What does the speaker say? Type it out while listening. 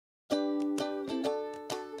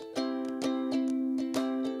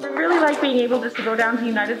like being able just to go down to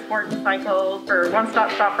United Sport and cycle for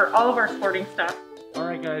one-stop shop for all of our sporting stuff. All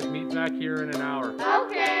right, guys, meet back here in an hour.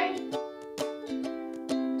 Okay.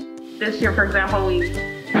 This year, for example, we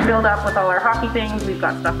filled up with all our hockey things. We've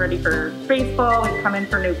got stuff ready for baseball. We've come in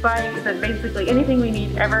for new bikes, and basically anything we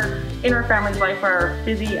need ever in our family's life for our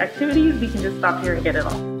busy activities, we can just stop here and get it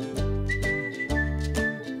all.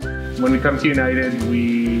 When we come to United,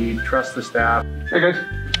 we trust the staff. Hey guys,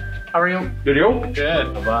 How are you? good to go?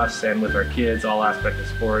 Good. Of us and with our kids, all aspects of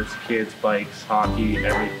sports, kids, bikes, hockey,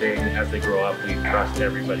 everything. As they grow up, we trust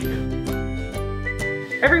everybody here.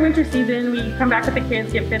 Every winter season, we come back with the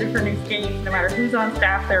kids, get fitted for new skates. No matter who's on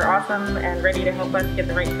staff, they're awesome and ready to help us get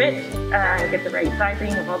the right fit and get the right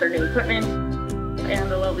sizing of all their new equipment. And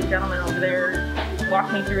the lovely gentleman over there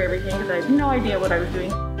walked me through everything because I had no idea what I was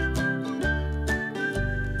doing.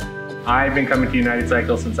 I've been coming to United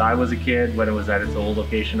Cycle since I was a kid when it was at its old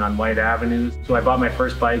location on White Avenue. So I bought my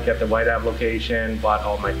first bike at the White Ave location, bought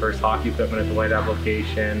all my first hockey equipment at the White Ave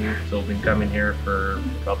location. So I've been coming here for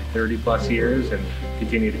probably 30 plus years and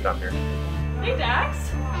continue to come here. Hey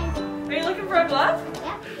Dax, are you looking for a glove?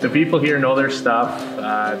 The people here know their stuff.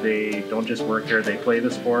 They don't just work here, they play the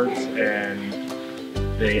sports, and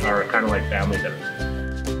they are kind of like family to us.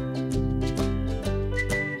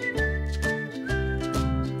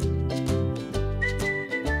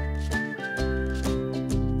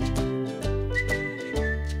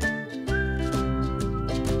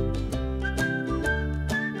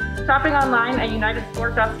 Shopping online at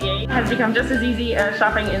unitedsport.ca has become just as easy as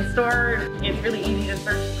shopping in store. It's really easy to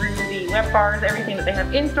search through the web bars, everything that they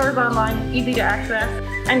have in stores online, easy to access,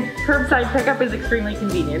 and curbside pickup is extremely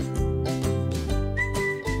convenient.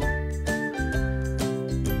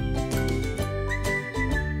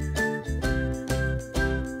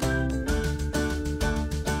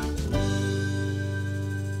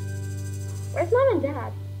 Where's Mom and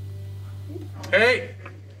Dad? Hey,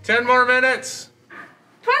 10 more minutes.